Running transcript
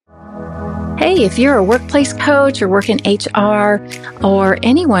Hey, if you're a workplace coach or work in HR or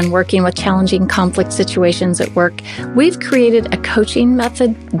anyone working with challenging conflict situations at work, we've created a coaching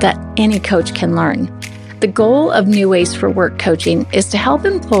method that any coach can learn. The goal of New Ways for Work coaching is to help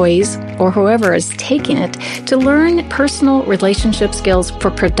employees or whoever is taking it to learn personal relationship skills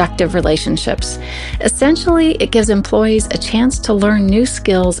for productive relationships. Essentially, it gives employees a chance to learn new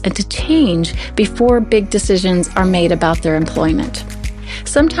skills and to change before big decisions are made about their employment.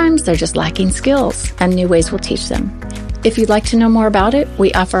 Sometimes they're just lacking skills, and New Ways will teach them. If you'd like to know more about it,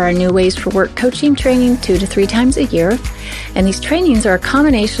 we offer our New Ways for Work coaching training 2 to 3 times a year. And these trainings are a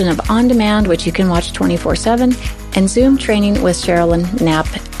combination of on-demand, which you can watch 24/7, and Zoom training with Sherilyn Knapp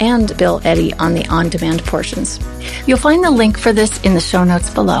and Bill Eddy on the on-demand portions. You'll find the link for this in the show notes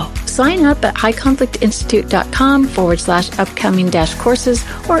below. Sign up at highconflictinstitute.com/upcoming-courses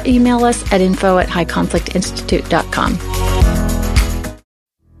or email us at info@highconflictinstitute.com.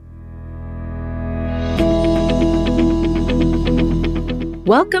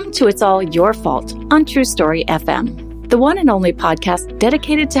 Welcome to It's All Your Fault on True Story FM, the one and only podcast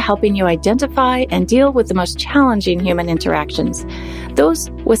dedicated to helping you identify and deal with the most challenging human interactions, those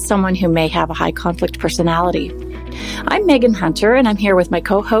with someone who may have a high conflict personality. I'm Megan Hunter, and I'm here with my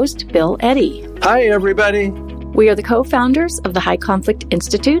co-host, Bill Eddy. Hi, everybody. We are the co-founders of the High Conflict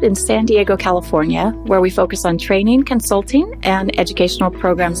Institute in San Diego, California, where we focus on training, consulting, and educational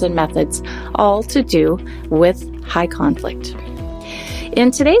programs and methods, all to do with high conflict. In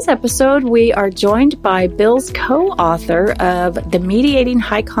today's episode, we are joined by Bill's co-author of the Mediating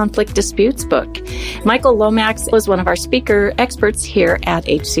High Conflict Disputes book. Michael Lomax was one of our speaker experts here at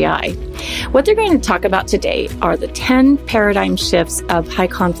HCI. What they're going to talk about today are the 10 paradigm shifts of high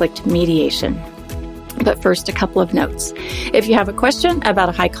conflict mediation. But first, a couple of notes. If you have a question about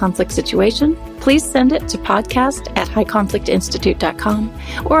a high conflict situation, please send it to podcast@highconflictinstitute.com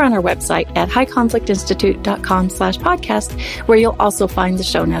or on our website at highconflictinstitute.com/podcast, where you'll also find the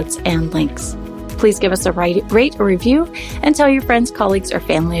show notes and links. Please give us a rate or review and tell your friends, colleagues, or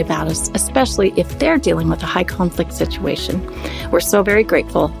family about us, especially if they're dealing with a high conflict situation. We're so very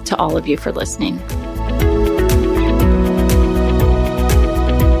grateful to all of you for listening.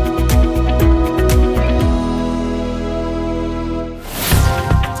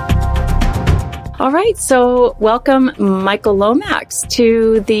 All right, so welcome Michael Lomax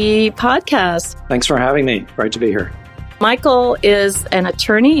to the podcast. Thanks for having me. Great to be here. Michael is an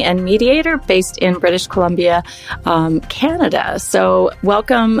attorney and mediator based in British Columbia, Canada. So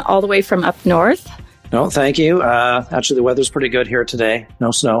welcome all the way from up north. No, thank you. Actually, the weather's pretty good here today.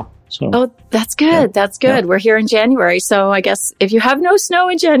 No snow. So, oh, that's good. Yeah. That's good. Yeah. We're here in January. So I guess if you have no snow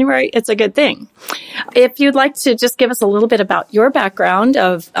in January, it's a good thing. If you'd like to just give us a little bit about your background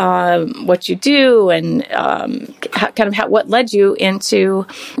of what you do and what led you into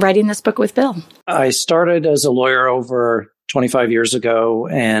writing this book with Bill. I started as a lawyer over 25 years ago,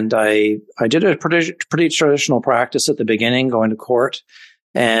 and I did a pretty traditional practice at the beginning, going to court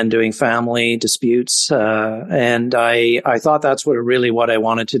and doing family disputes. And I thought that's what I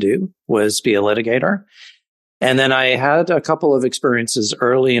wanted to do, was be a litigator. And then I had a couple of experiences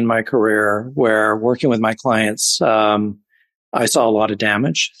early in my career where, working with my clients, I saw a lot of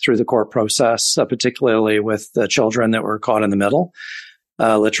damage through the court process, particularly with the children that were caught in the middle,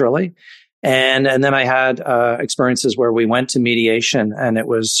 literally. And then I had experiences where we went to mediation, and it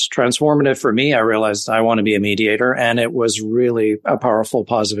was transformative for me. I realized I want to be a mediator, and it was really a powerful,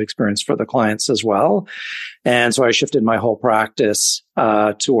 positive experience for the clients as well. And so I shifted my whole practice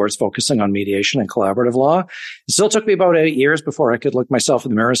towards focusing on mediation and collaborative law. It still took me about 8 years before I could look myself in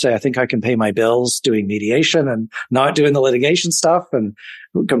the mirror and say, I think I can pay my bills doing mediation and not doing the litigation stuff, and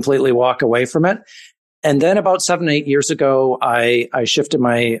completely walk away from it. And then about 7, 8 years ago, I shifted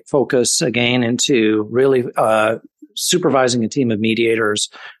my focus again into really supervising a team of mediators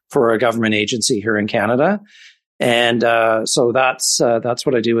for a government agency here in Canada. And so that's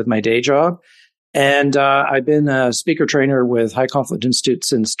what I do with my day job. And I've been a speaker trainer with High Conflict Institute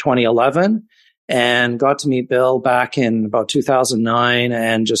since 2011, and got to meet Bill back in about 2009,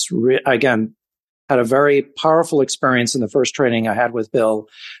 and just again, had a very powerful experience in the first training I had with Bill,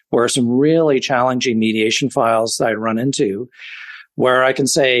 where some really challenging mediation files that I'd run into, where I can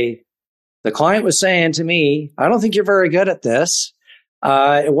say, the client was saying to me, I don't think you're very good at this.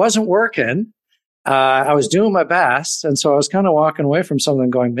 It wasn't working. I was doing my best. And so I was kind of walking away from something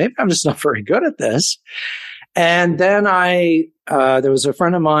going, maybe I'm just not very good at this. And then there was a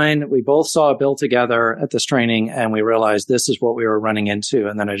friend of mine, we both saw Bill together at this training, and we realized this is what we were running into.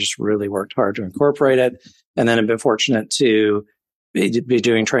 And then I just really worked hard to incorporate it. And then I've been fortunate to be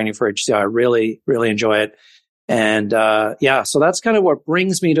doing training for HCI. I really, really enjoy it. And so that's kind of what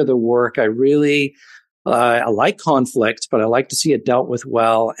brings me to the work. I really I like conflict, but I like to see it dealt with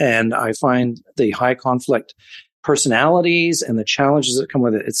well. And I find the high conflict personalities and the challenges that come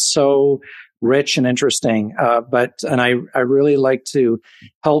with it, it's so rich and interesting. And I really like to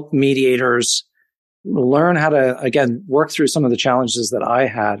help mediators learn how to, again, work through some of the challenges that I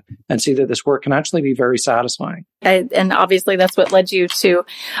had and see that this work can actually be very satisfying. And obviously that's what led you to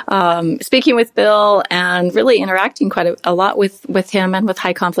speaking with Bill and really interacting quite a lot with him and with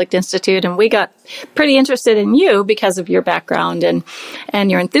High Conflict Institute. And we got pretty interested in you because of your background and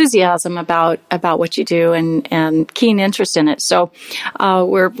your enthusiasm about what you do and keen interest in it. So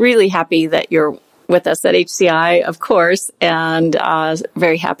we're really happy that you're with us at HCI, of course, and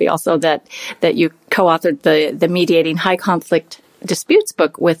very happy also that you co-authored the Mediating High Conflict Disputes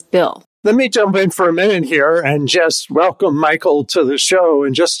book with Bill. Let me jump in for a minute here and just welcome Michael to the show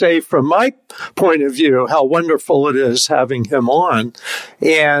and just say from my point of view how wonderful it is having him on,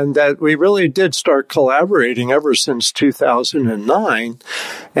 and that we really did start collaborating ever since 2009.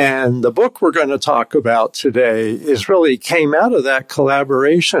 And the book we're going to talk about today really came out of that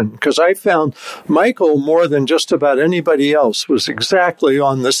collaboration, because I found Michael, more than just about anybody else, was exactly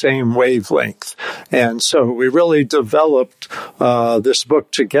on the same wavelength. And so we really developed this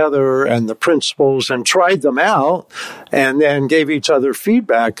book together and the principles and tried them out and then gave each other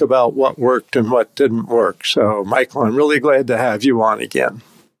feedback about what worked and what didn't work. So, Michael, I'm really glad to have you on again.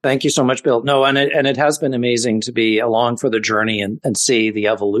 Thank you so much, Bill. No, and it has been amazing to be along for the journey and see the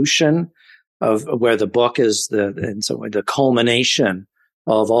evolution of where the book is the culmination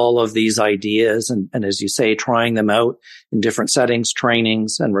of all of these ideas. And as you say, trying them out in different settings,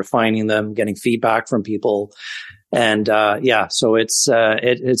 trainings, and refining them, getting feedback from people. And so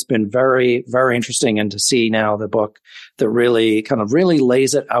it's been very, very interesting, and to see now the book that really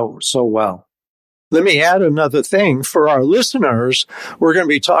lays it out so well. Let me add another thing. For our listeners, we're going to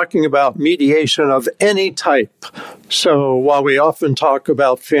be talking about mediation of any type. So while we often talk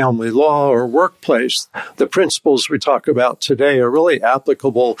about family law or workplace, the principles we talk about today are really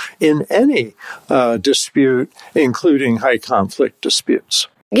applicable in any dispute, including high conflict disputes.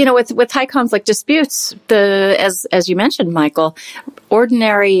 You know, with high conflict disputes, as you mentioned, Michael,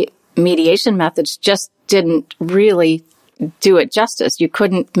 ordinary mediation methods just didn't really do it justice. You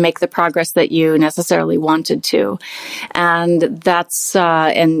couldn't make the progress that you necessarily wanted to. And that's,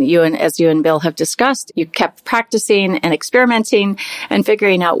 as you and Bill have discussed, you kept practicing and experimenting and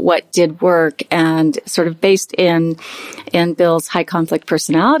figuring out what did work, and sort of based in Bill's high conflict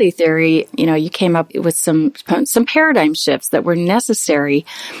personality theory, you came up with some paradigm shifts that were necessary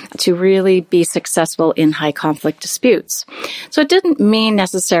to really be successful in high conflict disputes. So it didn't mean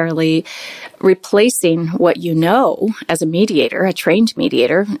necessarily replacing what you know as a mediator, a trained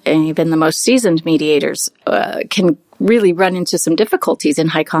mediator, and even the most seasoned mediators can really run into some difficulties in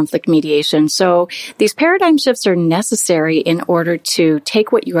high conflict mediation. So these paradigm shifts are necessary in order to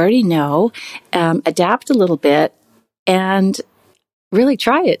take what you already know, adapt a little bit, and really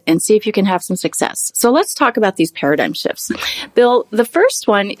try it and see if you can have some success. So let's talk about these paradigm shifts. Bill, the first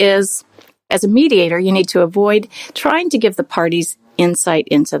one is, as a mediator, you need to avoid trying to give the parties insight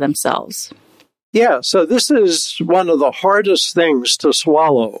into themselves. Yeah, so this is one of the hardest things to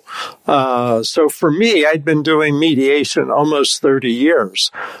swallow. So for me, I'd been doing mediation almost 30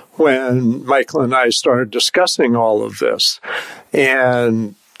 years when Michael and I started discussing all of this.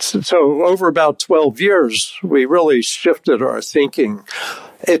 And so over about 12 years, we really shifted our thinking.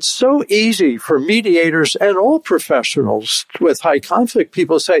 It's so easy for mediators and all professionals with high conflict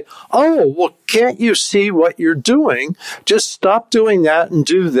people say, oh, well, can't you see what you're doing? Just stop doing that and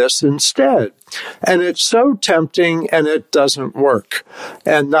do this instead. And it's so tempting, and it doesn't work.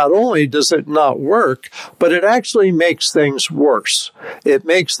 And not only does it not work, but it actually makes things worse. It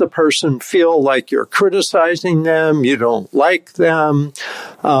makes the person feel like you're criticizing them, you don't like them.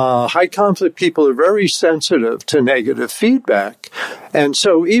 High conflict people are very sensitive to negative feedback. And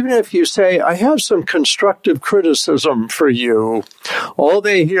so even if you say, I have some constructive criticism for you, all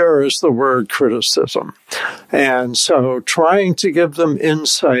they hear is the word criticism. And so trying to give them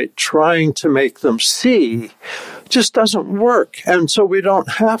insight, trying to make them see, just doesn't work. And so we don't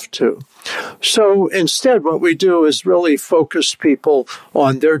have to. So instead, what we do is really focus people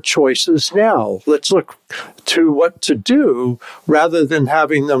on their choices now. Let's look to what to do rather than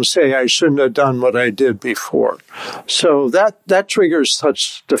having them say, I shouldn't have done what I did before. So that triggers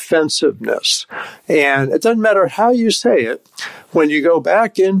such defensiveness. And it doesn't matter how you say it. When you go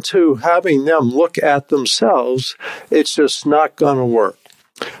back into having them look at themselves, it's just not going to work.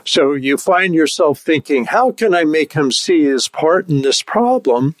 So you find yourself thinking, how can I make him see his part in this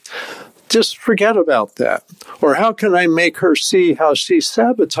problem? just forget about that. Or how can I make her see how she's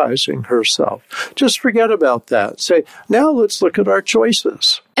sabotaging herself? Just forget about that. Say, now let's look at our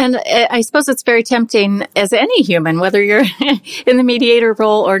choices. And I suppose it's very tempting as any human, whether you're in the mediator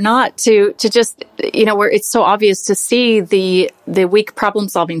role or not, to just, where it's so obvious to see the weak problem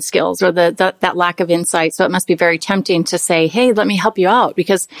solving skills or that lack of insight. So it must be very tempting to say, hey, let me help you out.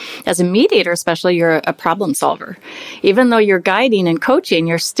 Because as a mediator, especially, you're a problem solver. Even though you're guiding and coaching,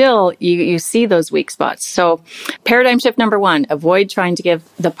 you're still, you see those weak spots. So paradigm shift number 1, avoid trying to give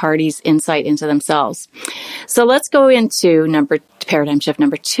the parties insight into themselves. So let's go into paradigm shift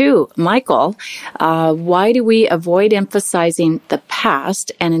number 2. Michael, why do we avoid emphasizing the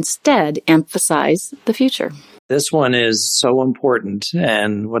past and instead emphasize the future? This one is so important.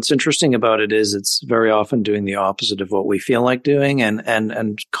 And what's interesting about it is it's very often doing the opposite of what we feel like doing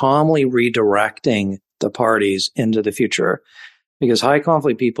and calmly redirecting the parties into the future. Because high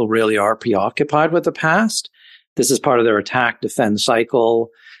conflict people really are preoccupied with the past. This is part of their attack defend cycle.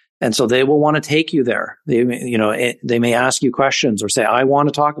 And so they will want to take you there. They may ask you questions or say, I want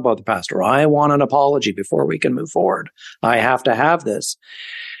to talk about the past, or I want an apology before we can move forward. I have to have this.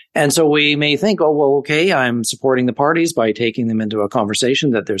 And so we may think, oh, well, okay, I'm supporting the parties by taking them into a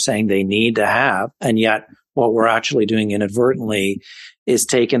conversation that they're saying they need to have. And yet what we're actually doing inadvertently is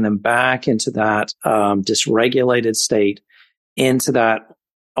taking them back into that dysregulated state, into that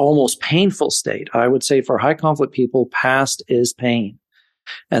almost painful state. I would say for high conflict people, past is pain.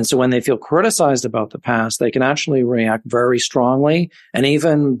 And so when they feel criticized about the past, they can actually react very strongly and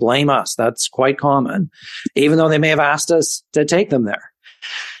even blame us. That's quite common, even though they may have asked us to take them there.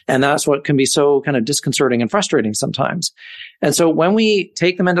 And that's what can be so kind of disconcerting and frustrating sometimes. And so when we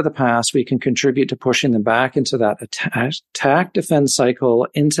take them into the past, we can contribute to pushing them back into that attack defend cycle,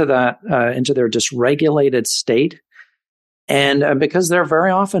 into their dysregulated state. And because they're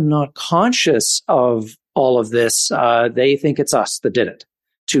very often not conscious of all of this, they think it's us that did it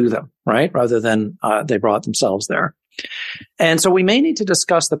to them, right? Rather than they brought themselves there. And so we may need to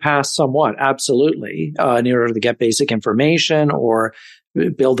discuss the past somewhat, absolutely, in order to get basic information or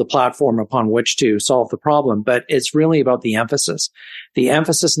build a platform upon which to solve the problem. But it's really about the emphasis. The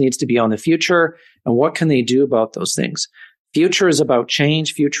emphasis needs to be on the future and what can they do about those things. Future is about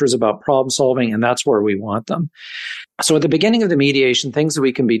change. Future is about problem solving, and that's where we want them. So at the beginning of the mediation, things that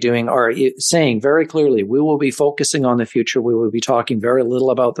we can be doing are saying very clearly, we will be focusing on the future. We will be talking very little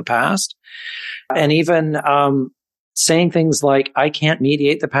about the past. And even saying things like, I can't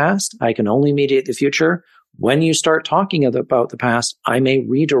mediate the past. I can only mediate the future. When you start talking about the past, I may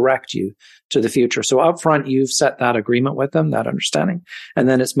redirect you to the future. So up front, you've set that agreement with them, that understanding, and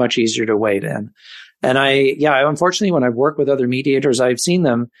then it's much easier to wade in. And unfortunately, when I've worked with other mediators, I've seen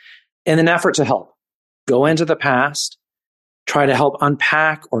them in an effort to help go into the past, try to help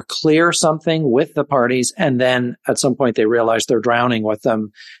unpack or clear something with the parties. And then at some point they realize they're drowning with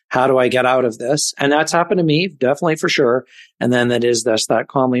them. How do I get out of this? And that's happened to me, definitely for sure. And then that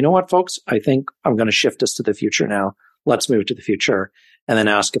calmly, you know what, folks, I think I'm going to shift us to the future now. Let's move to the future and then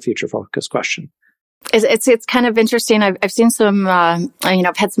ask a future focused question. It's kind of interesting. I've seen some,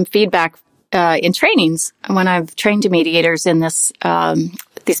 I've had some feedback in trainings when I've trained mediators in this,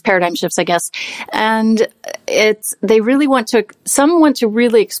 these paradigm shifts, I guess. And some want to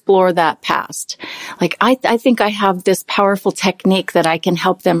really explore that past. Like, I think I have this powerful technique that I can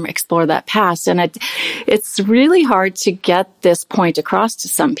help them explore that past. And it's really hard to get this point across to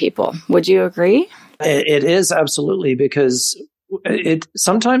some people. Would you agree? It is, absolutely, because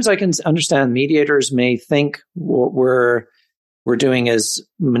sometimes I can understand mediators may think what we're doing is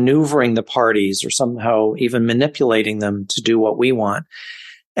maneuvering the parties or somehow even manipulating them to do what we want.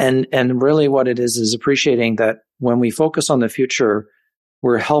 And really what it is appreciating that when we focus on the future,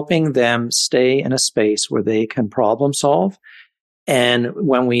 we're helping them stay in a space where they can problem solve. And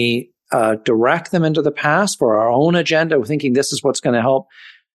when we direct them into the past for our own agenda, we're thinking this is what's going to help,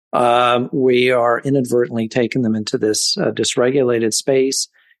 we are inadvertently taking them into this dysregulated space,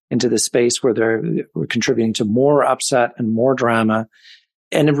 into the space where we're contributing to more upset and more drama.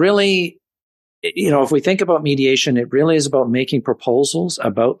 And it really, if we think about mediation, it really is about making proposals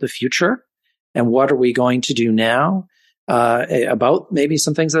about the future and what are we going to do now about maybe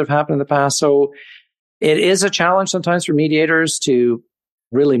some things that have happened in the past. So it is a challenge sometimes for mediators to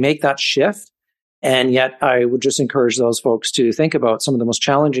really make that shift. And yet I would just encourage those folks to think about some of the most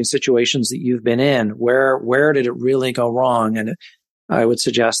challenging situations that you've been in. Where did it really go wrong? And I would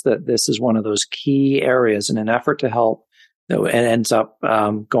suggest that this is one of those key areas in an effort to help that it ends up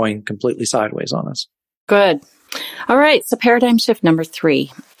going completely sideways on us. Good. All right. So paradigm shift number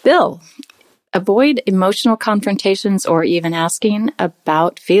 3. Bill, avoid emotional confrontations or even asking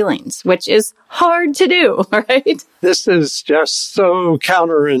about feelings, which is hard to do, right? This is just so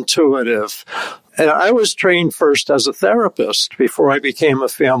counterintuitive. And I was trained first as a therapist before I became a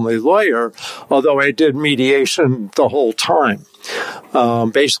family lawyer, although I did mediation the whole time,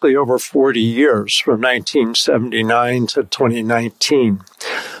 basically over 40 years, from 1979 to 2019.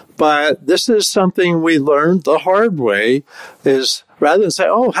 But this is something we learned the hard way, is rather than say,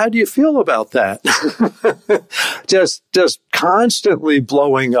 oh, how do you feel about that? just constantly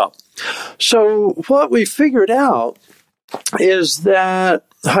blowing up. So what we figured out is that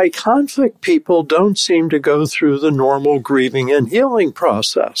high conflict people don't seem to go through the normal grieving and healing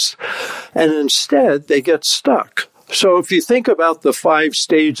process. And instead, they get stuck. So if you think about the 5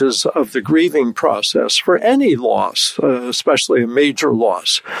 stages of the grieving process for any loss, especially a major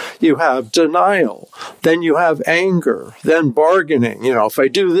loss, you have denial, then you have anger, then bargaining. If I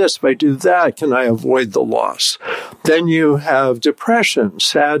do this, if I do that, can I avoid the loss? Then you have depression,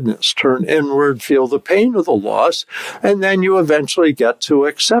 sadness, turn inward, feel the pain of the loss, and then you eventually get to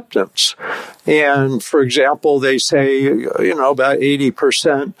acceptance. And for example, they say, about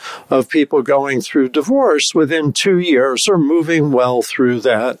 80% of people going through divorce within 2 years are moving well through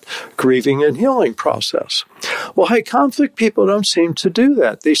that grieving and healing process. Well, high conflict people don't seem to do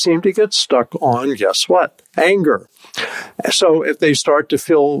that. They seem to get stuck on, guess what? Anger. So if they start to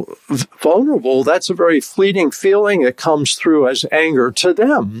feel vulnerable, that's a very fleeting feeling. It comes through as anger to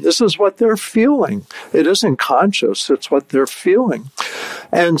them. This is what they're feeling. It isn't conscious. It's what they're feeling.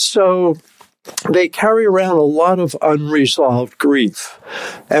 And so they carry around a lot of unresolved grief.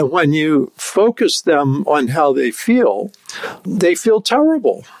 And when you focus them on how they feel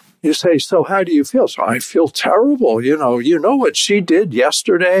terrible. You say, so how do you feel? So I feel terrible. You know what she did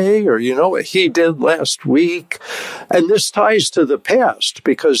yesterday, or you know what he did last week. And this ties to the past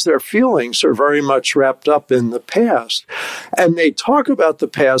because their feelings are very much wrapped up in the past. And they talk about the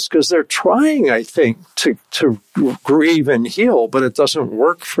past because they're trying, I think, to grieve and heal, but it doesn't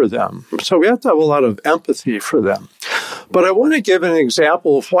work for them. So we have to have a lot of empathy for them. But I want to give an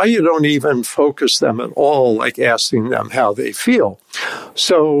example of why you don't even focus them at all, like asking them how they feel.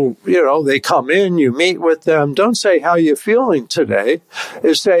 So, they come in, you meet with them. Don't say, how you feeling today?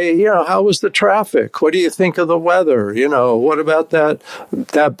 Is say, how was the traffic? What do you think of the weather? What about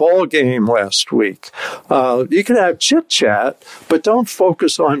that ball game last week? You can have chit chat, but don't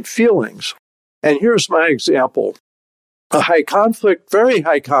focus on feelings. And here's my example. A very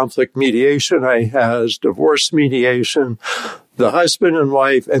high conflict mediation I has, divorce mediation, the husband and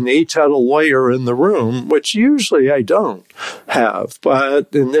wife, and they each had a lawyer in the room, which usually I don't have,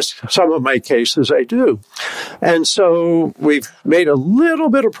 but in some of my cases I do. And so we've made a little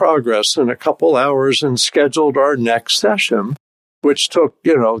bit of progress in a couple hours and scheduled our next session, which took,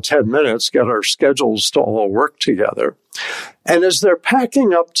 10 minutes, get our schedules to all work together. And as they're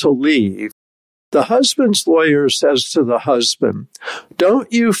packing up to leave, the husband's lawyer says to the husband,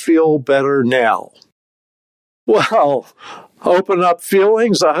 don't you feel better now? Well, open up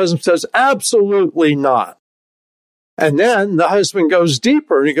feelings. The husband says, absolutely not. And then the husband goes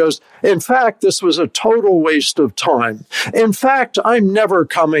deeper and he goes, in fact, this was a total waste of time. In fact, I'm never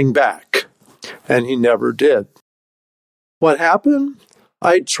coming back. And he never did. What happened?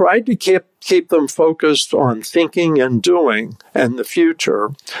 I tried to keep them focused on thinking and doing and the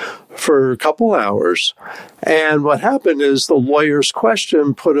future for a couple hours. And what happened is the lawyer's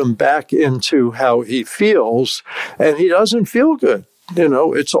question put him back into how he feels, and he doesn't feel good.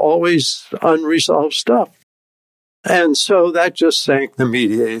 It's always unresolved stuff. And so that just sank the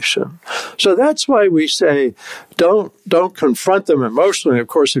mediation. So that's why we say don't confront them emotionally. Of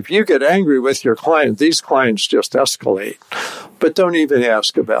course, if you get angry with your client, these clients just escalate. But don't even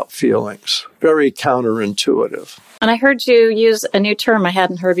ask about feelings. Very counterintuitive. And I heard you use a new term I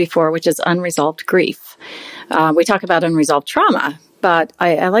hadn't heard before, which is unresolved grief. We talk about unresolved trauma, but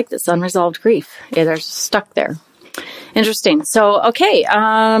I like this unresolved grief. Yeah, they're stuck there. Interesting. So, okay,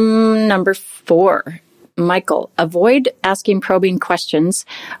 number 4. Michael, avoid asking probing questions.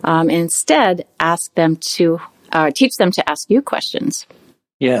 Instead, teach them to ask you questions.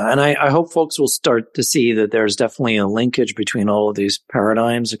 Yeah, and I hope folks will start to see that there's definitely a linkage between all of these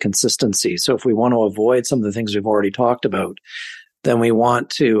paradigms, a consistency. So if we want to avoid some of the things we've already talked about, then we want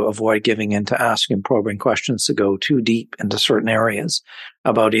to avoid giving in to asking probing questions to go too deep into certain areas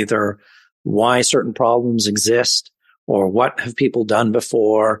about either why certain problems exist, or what have people done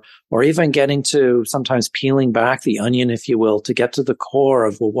before, or even getting to sometimes peeling back the onion, if you will, to get to the core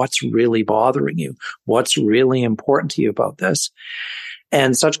of, well, what's really bothering you? What's really important to you about this?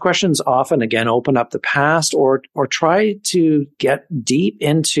 And such questions often, again, open up the past or try to get deep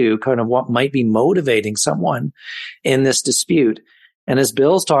into kind of what might be motivating someone in this dispute. And as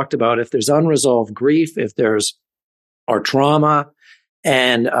Bill's talked about, if there's unresolved grief, if there's or trauma,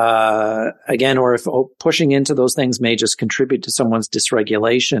 and again, or if pushing into those things may just contribute to someone's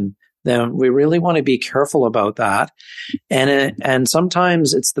dysregulation, then we really want to be careful about that. And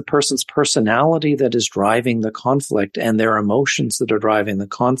sometimes it's the person's personality that is driving the conflict and their emotions that are driving the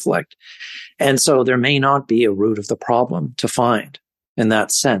conflict. And so there may not be a root of the problem to find in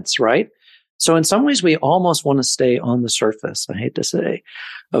that sense, right? So in some ways, we almost want to stay on the surface, I hate to say.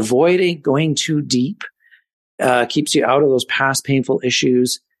 Avoiding going too deep keeps you out of those past painful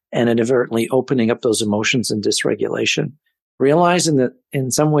issues and inadvertently opening up those emotions and dysregulation. Realizing that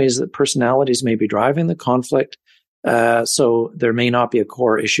in some ways that personalities may be driving the conflict, so there may not be a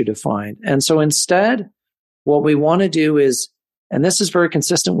core issue to find. And so instead, what we want to do is, and this is very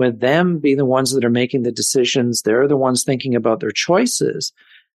consistent with them being the ones that are making the decisions, they're the ones thinking about their choices.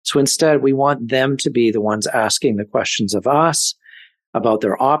 So instead, we want them to be the ones asking the questions of us about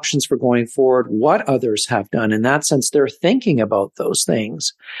their options for going forward, what others have done. In that sense, they're thinking about those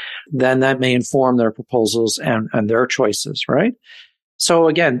things. Then that may inform their proposals and their choices, right? So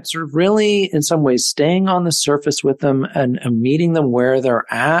again, sort of really, in some ways, staying on the surface with them and meeting them where they're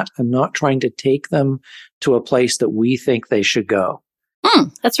at and not trying to take them to a place that we think they should go.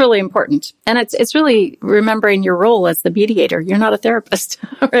 That's really important. And it's really remembering your role as the mediator. You're not a therapist,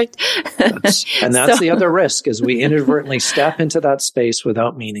 right? That's the other risk, is we inadvertently step into that space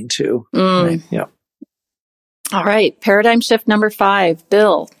without meaning to. Right? Yeah. All right. Paradigm shift number 5,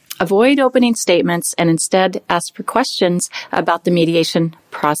 Bill. Avoid opening statements and instead ask for questions about the mediation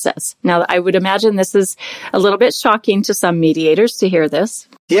process. Now, I would imagine this is a little bit shocking to some mediators to hear this.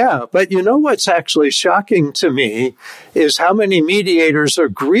 Yeah, but you know what's actually shocking to me is how many mediators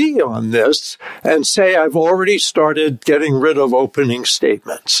agree on this and say, I've already started getting rid of opening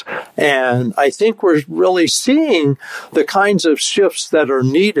statements. And I think we're really seeing the kinds of shifts that are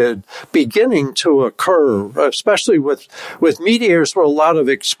needed beginning to occur, especially with mediators with a lot of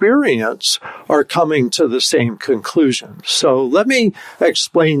experience are coming to the same conclusion. So let me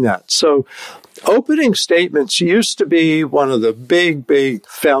explain that. So opening statements used to be one of the big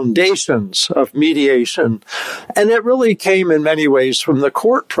foundations of mediation, and it really came in many ways from the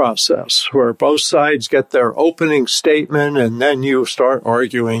court process, where both sides get their opening statement and then you start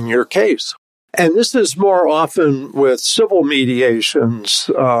arguing your case. And this is more often with civil mediations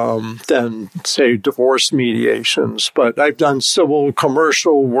than, say, divorce mediations. But I've done civil,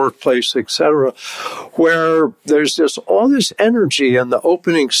 commercial, workplace, etc., where there's just all this energy in the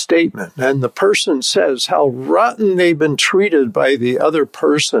opening statement. And the person says how rotten they've been treated by the other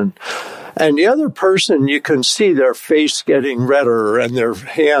person. And the other person, you can see their face getting redder and their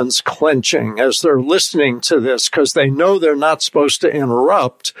hands clenching as they're listening to this because they know they're not supposed to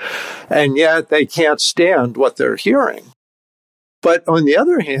interrupt, and yet they can't stand what they're hearing. But on the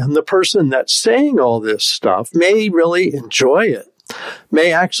other hand, the person that's saying all this stuff may really enjoy it,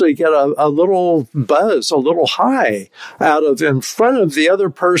 may actually get a little buzz, a little high out of in front of the other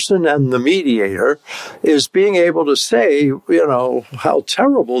person and the mediator is being able to say, how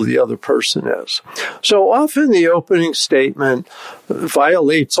terrible the other person is. So often the opening statement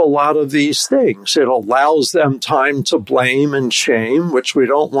violates a lot of these things. It allows them time to blame and shame, which we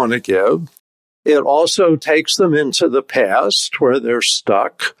don't want to give. It also takes them into the past where they're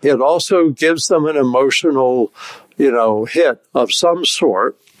stuck. It also gives them an emotional hit of some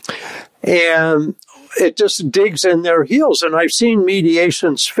sort. And it just digs in their heels. And I've seen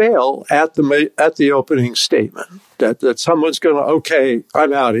mediations fail at the opening statement. That someone's going to, okay,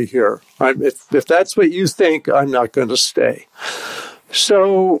 I'm out of here. If that's what you think, I'm not going to stay.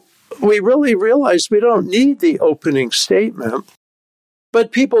 So we really realize we don't need the opening statement.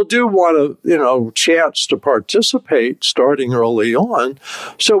 But people do want a, chance to participate starting early on.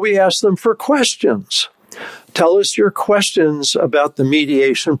 So we ask them for questions. Tell us your questions about the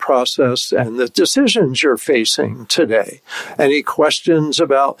mediation process and the decisions you're facing today. Any questions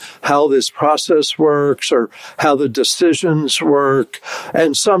about how this process works or how the decisions work?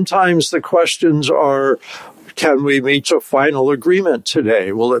 And sometimes the questions are, can we reach a final agreement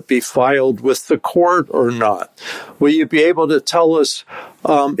today? Will it be filed with the court or not? Will you be able to tell us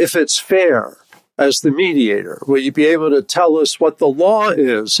if it's fair as the mediator? Will you be able to tell us what the law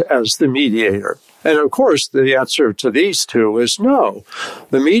is as the mediator? And of course, the answer to these two is no.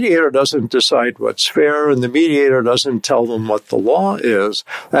 The mediator doesn't decide what's fair, and the mediator doesn't tell them what the law is.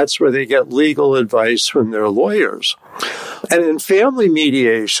 That's where they get legal advice from their lawyers. And in family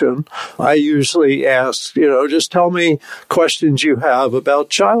mediation, I usually ask, just tell me questions you have about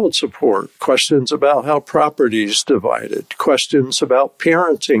child support, questions about how property is divided, questions about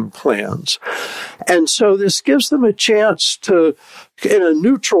parenting plans. And so this gives them a chance to, in a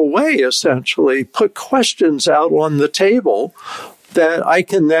neutral way, essentially, put questions out on the table that I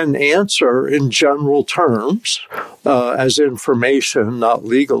can then answer in general terms as information, not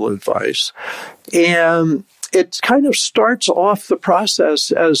legal advice. And it kind of starts off the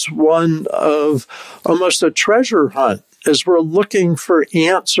process as one of almost a treasure hunt, as we're looking for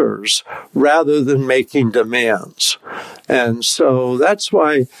answers rather than making demands. And so that's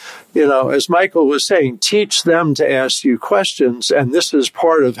why, as Michael was saying, teach them to ask you questions, and this is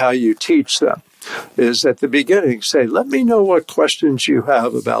part of how you teach them. Is at the beginning, say, let me know what questions you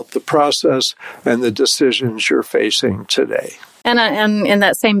have about the process and the decisions you're facing today. And in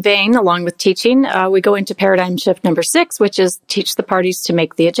that same vein, along with teaching, we go into paradigm shift number 6, which is teach the parties to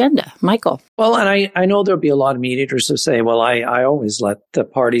make the agenda. Michael. Well, and I know there'll be a lot of mediators who say, well, I always let the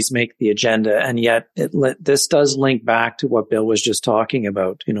parties make the agenda. And yet this does link back to what Bill was just talking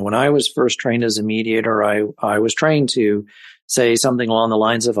about. When I was first trained as a mediator, I was trained to say something along the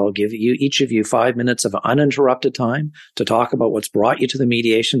lines of, I'll give you, each of you 5 minutes of uninterrupted time to talk about what's brought you to the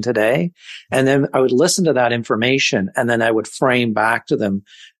mediation today. And then I would listen to that information, and then I would frame back to them,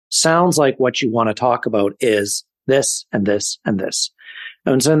 sounds like what you want to talk about is this and this and this.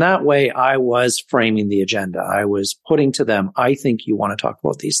 And so in that way, I was framing the agenda. I was putting to them, I think you want to talk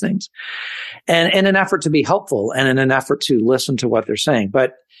about these things. And in an effort to be helpful and in an effort to listen to what they're saying.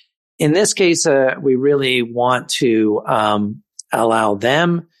 But in this case, we really want to allow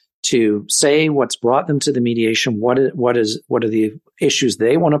them to say what's brought them to the mediation, what are the issues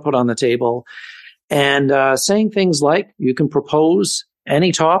they want to put on the table, and saying things like, you can propose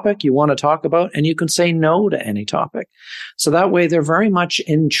any topic you want to talk about, and you can say no to any topic. So that way, they're very much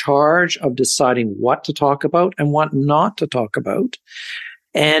in charge of deciding what to talk about and what not to talk about.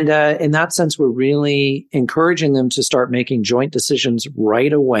 And in that sense, we're really encouraging them to start making joint decisions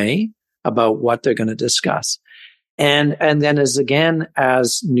right away about what they're going to discuss. And then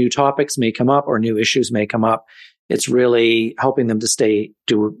as new topics may come up or new issues may come up, it's really helping them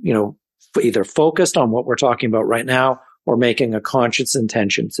to either focused on what we're talking about right now or making a conscious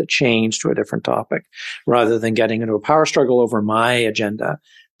intention to change to a different topic rather than getting into a power struggle over my agenda,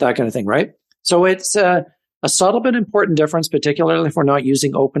 that kind of thing, right? So it's a subtle but important difference, particularly if we're not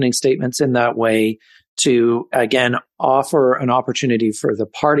using opening statements in that way, to, again, offer an opportunity for the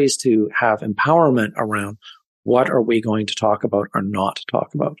parties to have empowerment around what are we going to talk about or not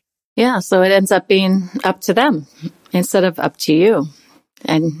talk about. Yeah, so it ends up being up to them instead of up to you.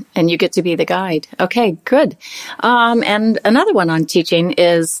 And you get to be the guide. Okay, good. And another one on teaching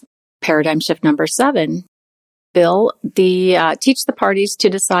is paradigm shift number 7. Bill, teach the parties to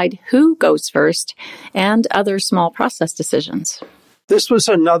decide who goes first and other small process decisions. This was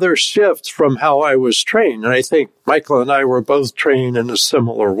another shift from how I was trained. And I think Michael and I were both trained in a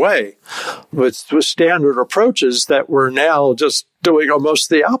similar way with standard approaches that we're now just doing almost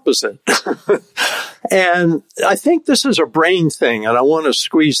the opposite. And I think this is a brain thing, and I want to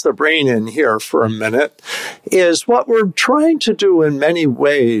squeeze the brain in here for a minute, is what we're trying to do in many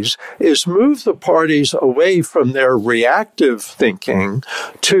ways is move the parties away from their reactive thinking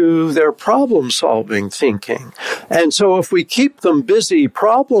to their problem-solving thinking. And so if we keep them busy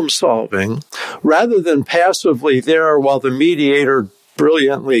problem-solving, rather than passively there while the mediator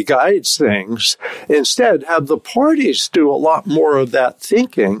brilliantly guides things, instead have the parties do a lot more of that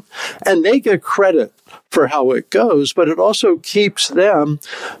thinking, and they get credit for how it goes, but it also keeps them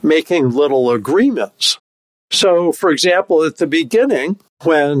making little agreements. So, for example, at the beginning,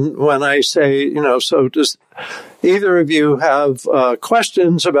 when I say, so does either of you have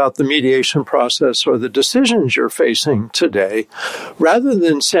questions about the mediation process or the decisions you're facing today, rather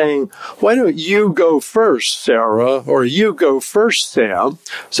than saying, why don't you go first, Sarah, or you go first, Sam,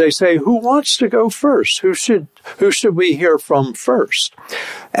 they say, who wants to go first? Who should we hear from first?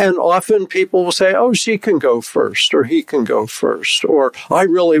 And often people will say, oh, she can go first, or he can go first, or I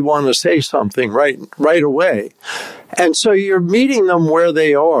really want to say something right away. And so you're meeting them where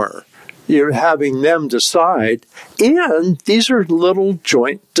they are. You're having them decide, and these are little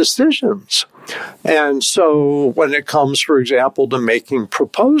joint decisions. And so when it comes, for example, to making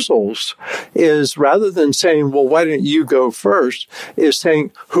proposals, is rather than saying, well, why don't you go first, is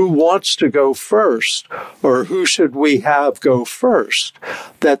saying, who wants to go first? Or who should we have go first?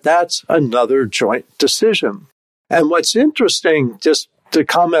 That's another joint decision. And what's interesting, just to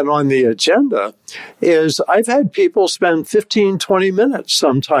comment on the agenda, is I've had people spend 15, 20 minutes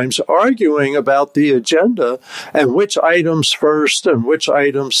sometimes arguing about the agenda and which items first and which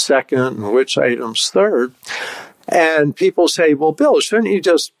items second and which items third. And people say, well, Bill, shouldn't you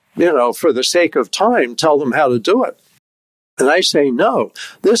just, for the sake of time, tell them how to do it? And I say, no,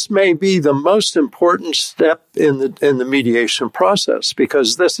 this may be the most important step in the mediation process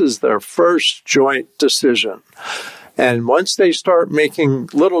because this is their first joint decision. And once they start making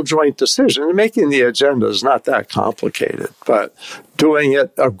little joint decisions, making the agenda is not that complicated, but doing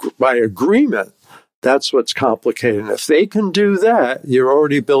it by agreement, that's what's complicated. And if they can do that, you're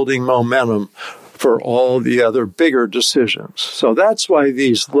already building momentum for all the other bigger decisions. So that's why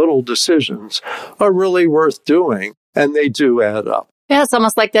these little decisions are really worth doing, and they do add up. Yeah, it's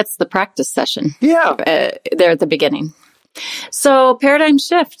almost like that's the practice session. Yeah. There at the beginning. So paradigm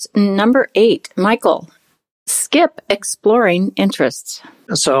shift, number 8, Michael. Skip exploring interests.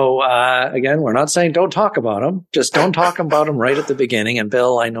 So, again, we're not saying don't talk about them. Just don't talk about them right at the beginning. And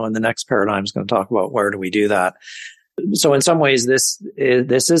Bill, I know in the next paradigm is going to talk about where do we do that. So in some ways, this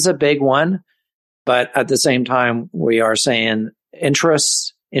is a big one. But at the same time, we are saying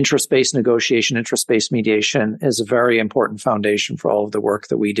interest-based negotiation, interest-based mediation is a very important foundation for all of the work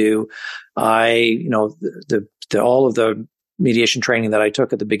that we do. All of the mediation training that I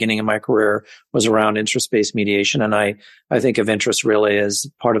took at the beginning of my career was around interest-based mediation. And I think of interest really as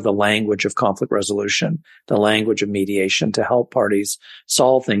part of the language of conflict resolution, the language of mediation to help parties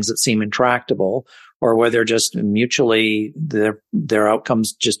solve things that seem intractable or where they're just mutually, their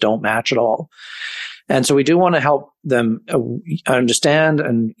outcomes just don't match at all. And so we do want to help them understand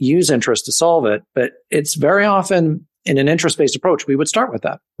and use interest to solve it. But it's very often in an interest-based approach, we would start with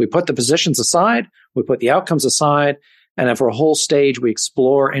that. We put the positions aside, we put the outcomes aside, and then for a whole stage, we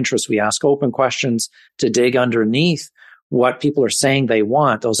explore interest. We ask open questions to dig underneath what people are saying they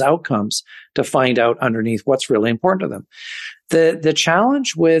want, those outcomes, to find out underneath what's really important to them. The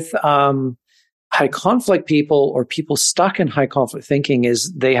challenge with high conflict people or people stuck in high conflict thinking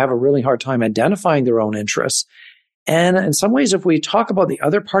is they have a really hard time identifying their own interests. And in some ways, if we talk about the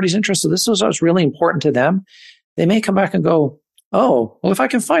other party's interests, so this is what's really important to them, they may come back and go, oh, well, if I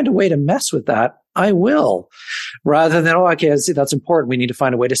can find a way to mess with that, I will. Rather than, okay, I see that's important. We need to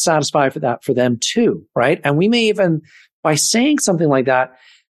find a way to satisfy for that for them too, right? And we may even, by saying something like that,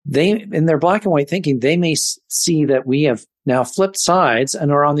 in their black and white thinking, they may see that we have now flipped sides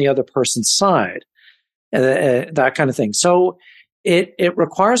and are on the other person's side, that kind of thing. So it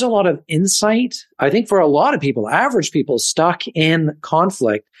requires a lot of insight. I think for a lot of people, average people stuck in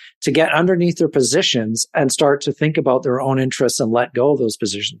conflict, to get underneath their positions and start to think about their own interests and let go of those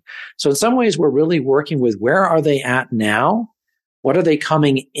positions. So in some ways, we're really working with where are they at now? What are they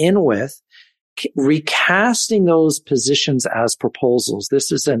coming in with? Recasting those positions as proposals.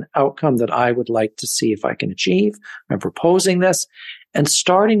 This is an outcome that I would like to see if I can achieve. I'm proposing this. And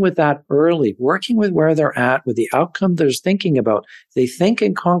starting with that early, working with where they're at, with the outcome they're thinking about. They think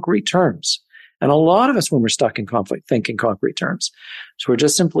in concrete terms. And a lot of us, when we're stuck in conflict, think in concrete terms. So we're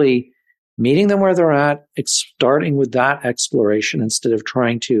just simply meeting them where they're at, starting with that exploration instead of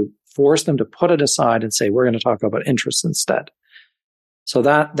trying to force them to put it aside and say, we're going to talk about interests instead. So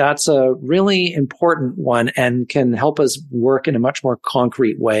that's a really important one and can help us work in a much more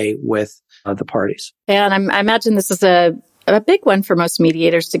concrete way with the parties. And I imagine this is a big one for most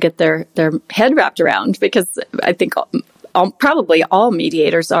mediators to get their head wrapped around, because I think probably all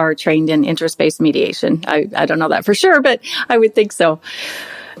mediators are trained in interest-based mediation. I don't know that for sure, but I would think so.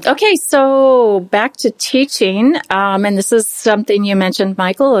 Okay, so back to teaching, and this is something you mentioned,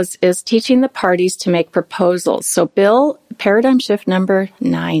 Michael, is teaching the parties to make proposals. So Bill, paradigm shift number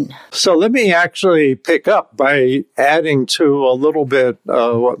 9. So let me actually pick up by adding to a little bit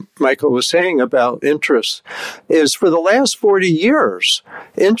what Michael was saying about interest, is for the last 40 years,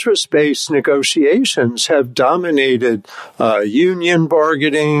 interest-based negotiations have dominated union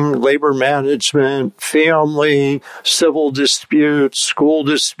bargaining, labor management, family, civil disputes, school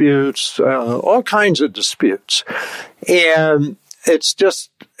disputes, all kinds of disputes. And it's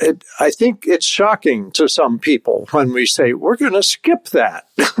just, I think it's shocking to some people when we say, we're going to skip that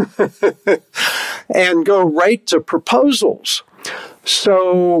and go right to proposals.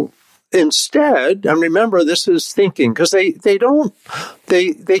 So instead, and remember, this is thinking, because they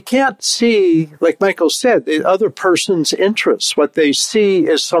can't see, like Michael said, the other person's interests. What they see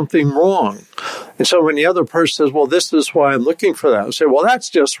is something wrong. And so when the other person says, well, this is why I'm looking for that, I say, well, that's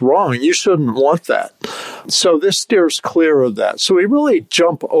just wrong. You shouldn't want that. So this steers clear of that. So we really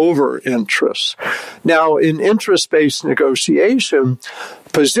jump over interests. Now, in interest-based negotiation,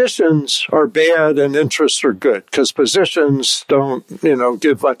 positions are bad and interests are good, because positions don't,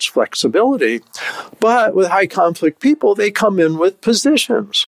 give much flexibility. But with high conflict people, they come in with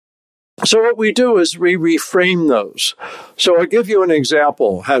positions. So what we do is we reframe those. So I'll give you an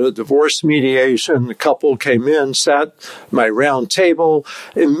example. Had a divorce mediation. The couple came in, sat at my round table.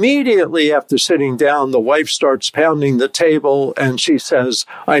 Immediately after sitting down, the wife starts pounding the table and she says,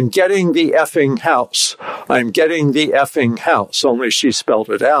 I'm getting the effing house. I'm getting the effing house. Only she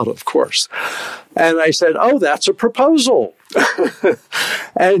spelled it out, of course. And I said, oh, that's a proposal.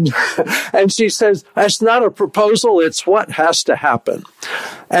 and she says, that's not a proposal. It's what has to happen.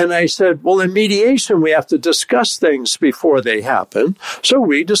 And I said, well, in mediation, we have to discuss things before they happen. So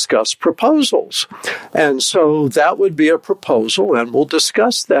we discuss proposals. And so that would be a proposal, and we'll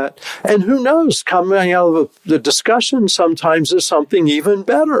discuss that. And who knows, coming out of the discussion sometimes is something even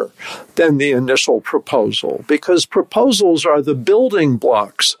better than the initial proposal, because proposals are the building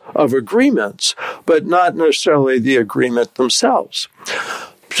blocks of agreements, but not necessarily the agreement themselves.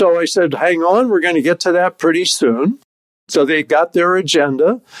 So I said, hang on, we're going to get to that pretty soon. So they got their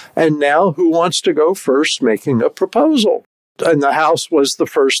agenda, and now who wants to go first making a proposal? And the house was the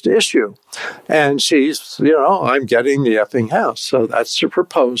first issue. And she's, I'm getting the effing house. So that's the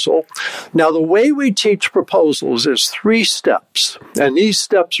proposal. Now, the way we teach proposals is 3 steps. And these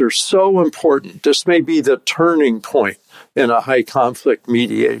steps are so important. This may be the turning point in a high conflict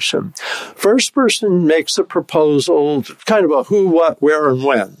mediation. First person makes a proposal, kind of a who, what, where, and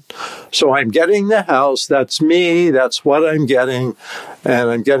when. So I'm getting the house. That's me. That's what I'm getting. And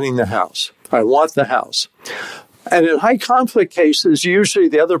I'm getting the house. I want the house. And in high conflict cases, usually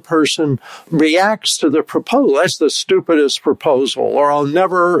the other person reacts to the proposal. That's the stupidest proposal. Or I'll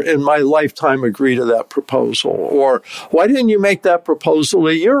never in my lifetime agree to that proposal. Or why didn't you make that proposal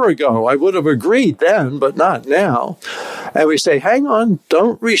a year ago? I would have agreed then, but not now. And we say, hang on,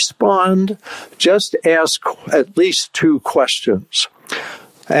 don't respond. Just ask at least 2 questions.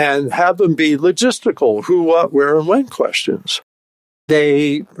 And have them be logistical, who, what, where, and when questions.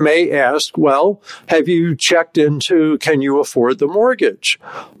 They may ask, well, have you checked into, can you afford the mortgage?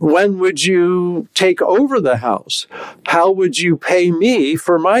 When would you take over the house? How would you pay me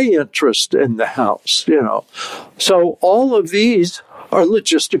for my interest in the house? So all of these are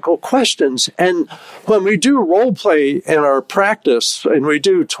logistical questions. And when we do role play in our practice, and we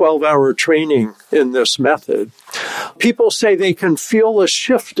do 12-hour training in this method, people say they can feel a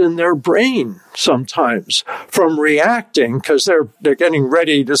shift in their brain sometimes from reacting, because they're getting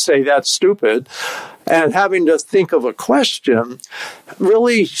ready to say that's stupid, and having to think of a question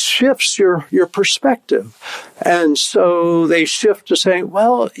really shifts your perspective. And so they shift to saying,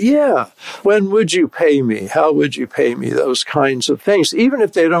 well, yeah, when would you pay me? How would you pay me? Those kinds of things. Even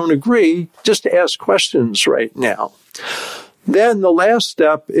if they don't agree, just ask questions right now. Then the last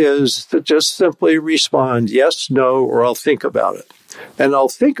step is to just simply respond yes, no, or I'll think about it. And I'll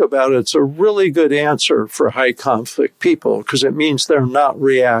think about it's a really good answer for high conflict people, because it means they're not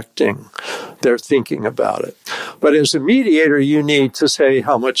reacting. They're thinking about it. But as a mediator, you need to say,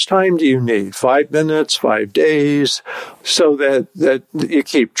 how much time do you need? 5 minutes, 5 days, so that you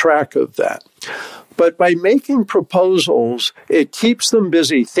keep track of that. But by making proposals, it keeps them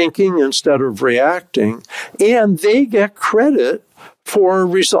busy thinking instead of reacting, and they get credit for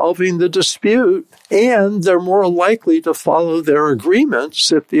resolving the dispute, and they're more likely to follow their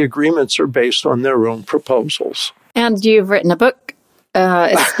agreements if the agreements are based on their own proposals. And you've written a book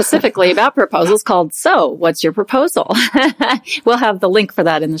specifically about proposals called So, What's Your Proposal? We'll have the link for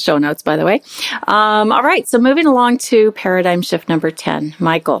that in the show notes, by the way. All right, so moving along to paradigm shift number 10.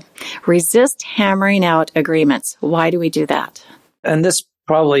 Michael, resist hammering out agreements. Why do we do that? And this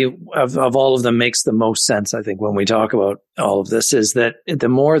probably of all of them makes the most sense, I think, when we talk about all of this, is that the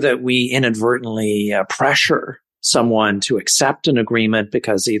more that we inadvertently pressure someone to accept an agreement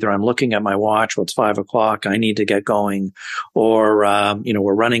because either I'm looking at my watch, well, it's 5 o'clock, I need to get going, or,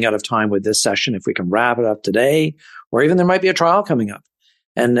 we're running out of time with this session, if we can wrap it up today, or even there might be a trial coming up.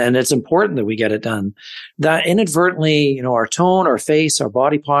 And it's important that we get it done. That inadvertently, our tone, our face, our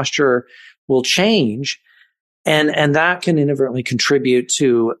body posture will change. And that can inadvertently contribute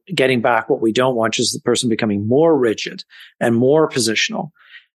to getting back what we don't want, which is the person becoming more rigid and more positional.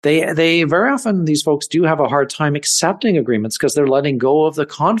 they very often, these folks do have a hard time accepting agreements because they're letting go of the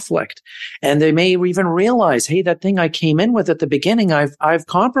conflict. And they may even realize, hey, that thing I came in with at the beginning, I've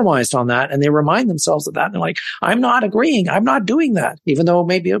compromised on that. And they remind themselves of that. And they're like, I'm not agreeing. I'm not doing that, even though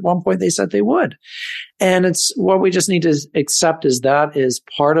maybe at one point they said they would. And it's what we just need to accept is that is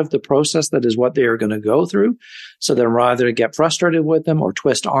part of the process. That is what they are going to go through. So then rather to get frustrated with them or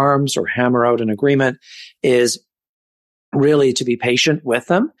twist arms or hammer out an agreement is really to be patient with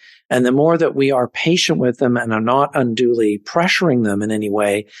them. And the more that we are patient with them and are not unduly pressuring them in any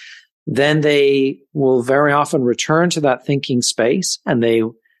way, then they will very often return to that thinking space, and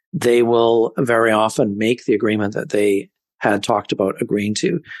they will very often make the agreement that they had talked about agreeing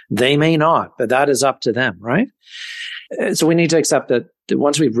to. They may not, but that is up to them, right? So we need to accept that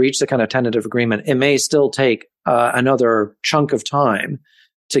once we've reached the kind of tentative agreement, it may still take another chunk of time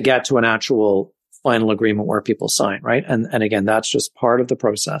to get to an actual final agreement where people sign, right? And again, that's just part of the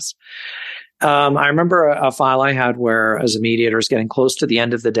process. I remember a file I had where, as a mediator, is getting close to the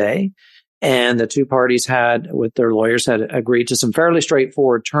end of the day, and the two parties had, with their lawyers, had agreed to some fairly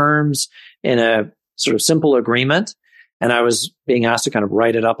straightforward terms in a sort of simple agreement. And I was being asked to kind of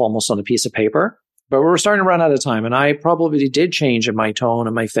write it up almost on a piece of paper. But we were starting to run out of time, and I probably did change in my tone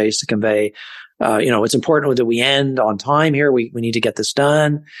and my face to convey, it's important that we end on time here. We need to get this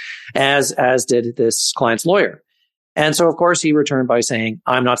done, as did this client's lawyer. And so, of course, he returned by saying,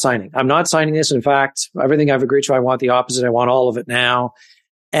 I'm not signing. I'm not signing this. In fact, everything I've agreed to, I want the opposite. I want all of it now.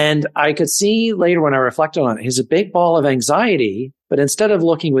 And I could see later when I reflected on it, he's a big ball of anxiety. But instead of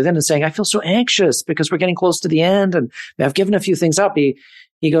looking within and saying, I feel so anxious because we're getting close to the end and I've given a few things up,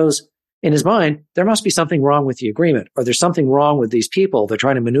 he goes, in his mind, there must be something wrong with the agreement, or there's something wrong with these people. They're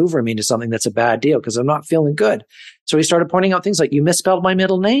trying to maneuver me into something that's a bad deal because I'm not feeling good. So he started pointing out things like, you misspelled my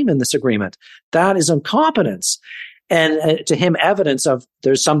middle name in this agreement. That is incompetence. And to him, evidence of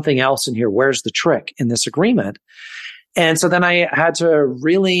there's something else in here. Where's the trick in this agreement? And so then I had to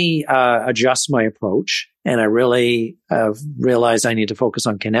really adjust my approach. And I really realized I need to focus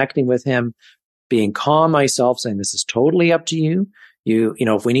on connecting with him, being calm myself, saying this is totally up to you.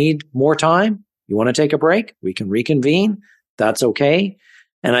 If we need more time, you want to take a break, we can reconvene. That's okay.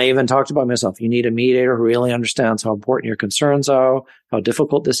 And I even talked about myself. You need a mediator who really understands how important your concerns are, how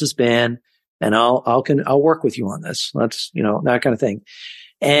difficult this has been, and I'll work with you on this. That's, that kind of thing.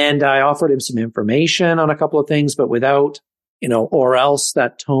 And I offered him some information on a couple of things, but without, or else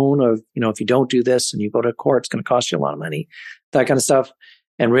that tone of, if you don't do this and you go to court, it's going to cost you a lot of money, that kind of stuff.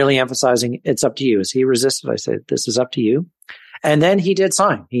 And really emphasizing it's up to you. As he resisted, I said, this is up to you. And then he did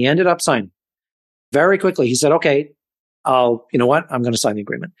sign. He ended up signing very quickly. He said, okay, you know what? I'm going to sign the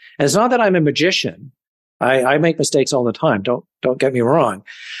agreement. And it's not that I'm a magician. I make mistakes all the time. Don't get me wrong.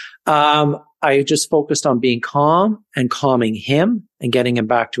 I just focused on being calm and calming him and getting him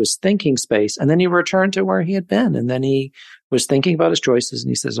back to his thinking space. And then he returned to where he had been. And then he was thinking about his choices and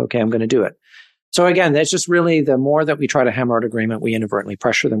he says, okay, I'm going to do it. So again, that's just really the more that we try to hammer out agreement, we inadvertently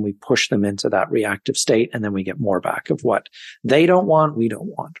pressure them, we push them into that reactive state, and then we get more back of what they don't want, we don't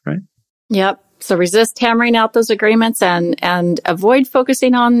want, right? Yep. So resist hammering out those agreements and avoid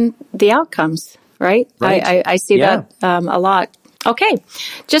focusing on the outcomes, right? I see that a lot. Okay.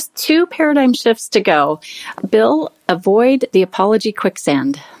 Just 2 paradigm shifts to go. Bill, avoid the apology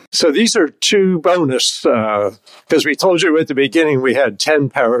quicksand. So these are 2 bonus, because we told you at the beginning we had 10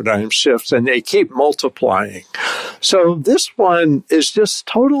 paradigm shifts and they keep multiplying. So this one is just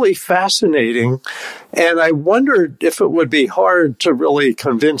totally fascinating. And I wondered if it would be hard to really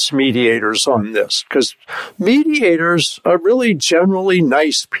convince mediators on this, because mediators are really generally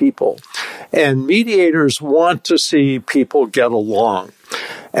nice people and mediators want to see people get along.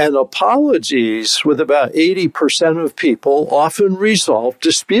 And apologies with about 80% of people often resolve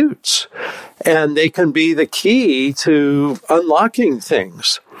disputes, and they can be the key to unlocking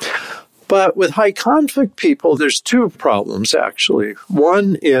things. But with high conflict people, there's 2 problems, actually.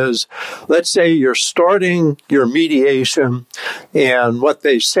 One is, let's say you're starting your mediation, and what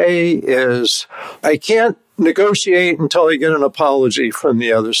they say is, I can't negotiate until I get an apology from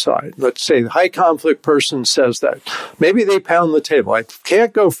the other side. Let's say the high conflict person says that. Maybe they pound the table. I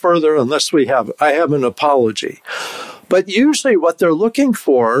can't go further unless I have an apology. But usually what they're looking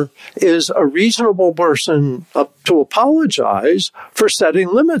for is a reasonable person to apologize for setting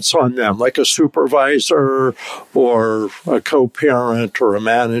limits on them, like a supervisor or a co-parent or a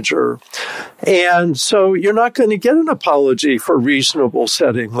manager. And so you're not going to get an apology for reasonable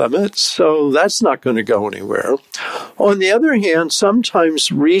setting limits. So that's not going to go anywhere. On the other hand,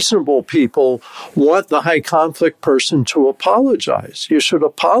 sometimes reasonable people want the high conflict person to apologize. You should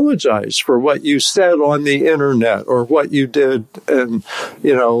apologize for what you said on the internet or what you did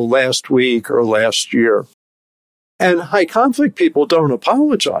last week or last year. And high conflict people don't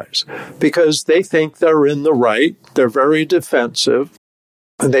apologize because they think they're in the right. They're very defensive.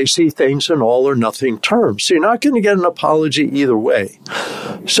 And they see things in all or nothing terms. So you're not going to get an apology either way.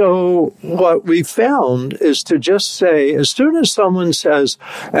 So what we found is to just say, as soon as someone says,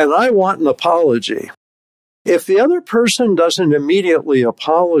 and I want an apology, if the other person doesn't immediately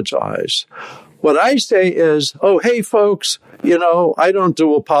apologize, what I say is, oh, hey, folks, I don't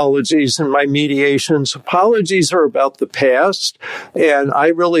do apologies in my mediations. Apologies are about the past, and I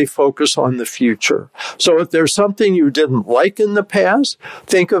really focus on the future. So if there's something you didn't like in the past,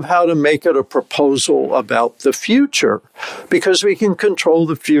 think of how to make it a proposal about the future, because we can control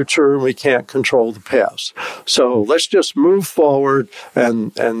the future and we can't control the past. So let's just move forward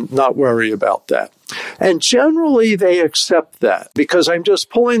and not worry about that. And generally, they accept that because I'm just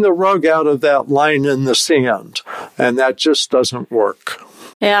pulling the rug out of that line in the sand, and that just doesn't work.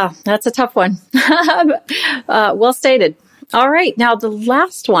 Yeah, that's a tough one. Well stated. All right. Now, the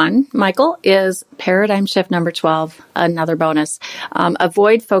last one, Michael, is paradigm shift number 12, another bonus.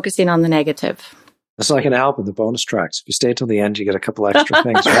 Avoid focusing on the negative. It's like an album, the bonus tracks. If you stay till the end, you get a couple extra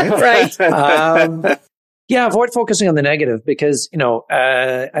things, right? Right. Avoid focusing on the negative because,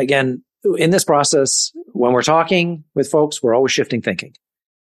 again, in this process, when we're talking with folks, we're always shifting thinking.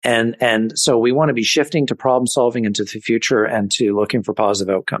 And so we want to be shifting to problem solving into the future and to looking for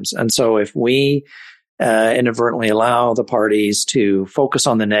positive outcomes. And so if we inadvertently allow the parties to focus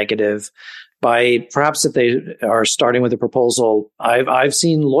on the negative by perhaps if they are starting with a proposal, I've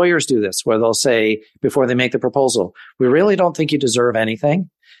seen lawyers do this where they'll say before they make the proposal, we really don't think you deserve anything.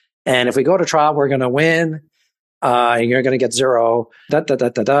 And if we go to trial, we're going to win. You're going to get 0, But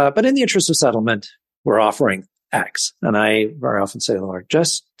in the interest of settlement, we're offering X. And I very often say to the Lord,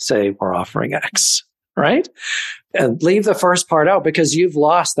 just say we're offering X, right? And leave the first part out because you've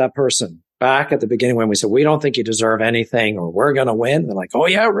lost that person back at the beginning when we said, we don't think you deserve anything or we're going to win. They're like, oh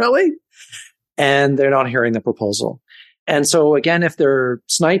yeah, really? And they're not hearing the proposal. And so again, if they're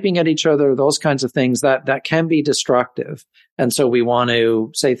sniping at each other, those kinds of things, that can be destructive. And so we want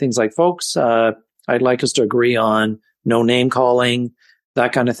to say things like, folks, I'd like us to agree on no name calling,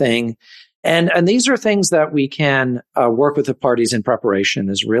 that kind of thing. And these are things that we can work with the parties in preparation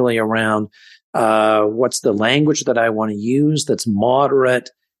is really around what's the language that I want to use that's moderate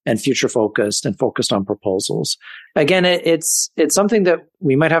and future focused and focused on proposals. Again, it's something that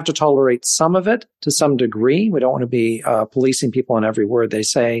we might have to tolerate some of it to some degree. We don't want to be policing people on every word they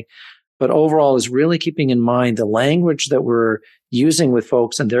say, but overall is really keeping in mind the language that we're using with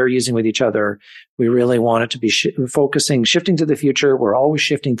folks and they're using with each other. We really want it to be shifting to the future. We're always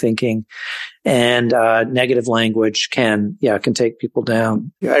shifting thinking, and negative language can take people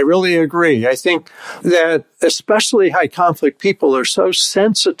down. Yeah, I really agree. I think that especially high conflict people are so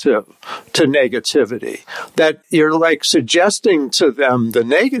sensitive to negativity that you're like suggesting to them the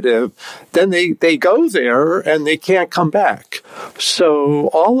negative, then they go there and they can't come back. So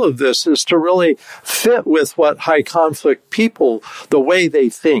all of this is to really fit with what high conflict people, the way they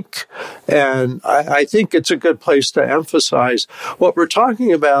think. And I think it's a good place to emphasize what we're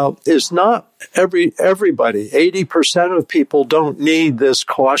talking about is not everybody. 80% of people don't need this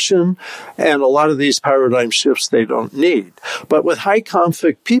caution, and a lot of these paradigm shifts they don't need. But with high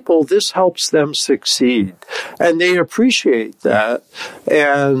conflict people, this helps them succeed, and they appreciate that,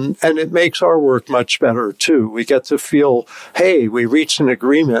 and it makes our work much better too. We get to feel, hey, we reached an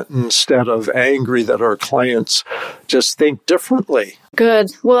agreement instead of angry that our clients just think differently.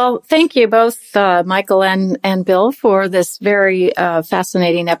 Good. Well, thank you both, Michael and Bill, for this very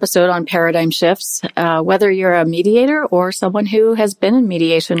fascinating episode on paradigm shifts. Whether you're a mediator or someone who has been in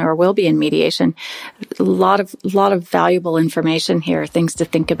mediation or will be in mediation, a lot of valuable information here, things to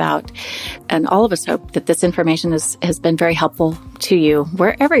think about. And all of us hope that this information has been very helpful to you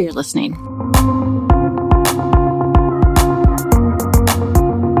wherever you're listening.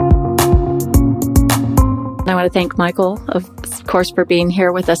 I want to thank Michael of thanks, of course, for being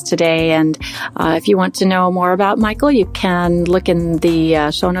here with us today. And if you want to know more about Michael, you can look in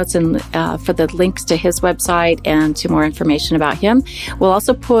the show notes and for the links to his website and to more information about him. We'll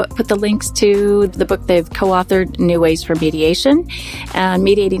also put the links to the book they've co-authored, New Ways for Mediation, and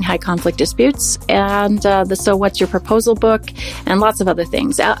Mediating High Conflict Disputes, and the So What's Your Proposal book, and lots of other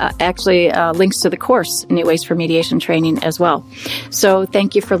things. Actually, links to the course, New Ways for Mediation training as well. So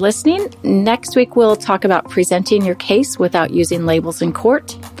thank you for listening. Next week, we'll talk about presenting your case without using labels in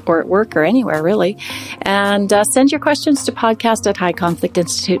court or at work or anywhere, really. And send your questions to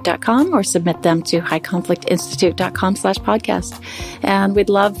podcast@highconflictinstitute.com or submit them to highconflictinstitute.com/podcast. And we'd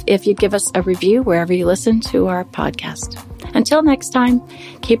love if you'd give us a review wherever you listen to our podcast. Until next time,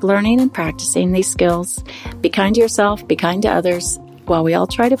 keep learning and practicing these skills. Be kind to yourself, be kind to others, while we all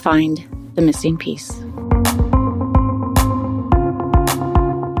try to find the missing piece.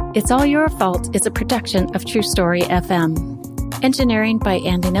 It's All Your Fault is a production of True Story FM. Engineering by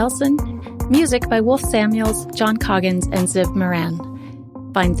Andy Nelson. Music by Wolf Samuels, John Coggins, and Ziv Moran.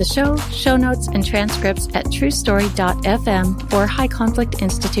 Find the show notes, and transcripts at truestory.fm or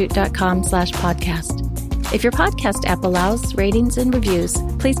highconflictinstitute.com/podcast. If your podcast app allows ratings and reviews,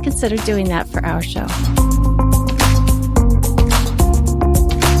 please consider doing that for our show.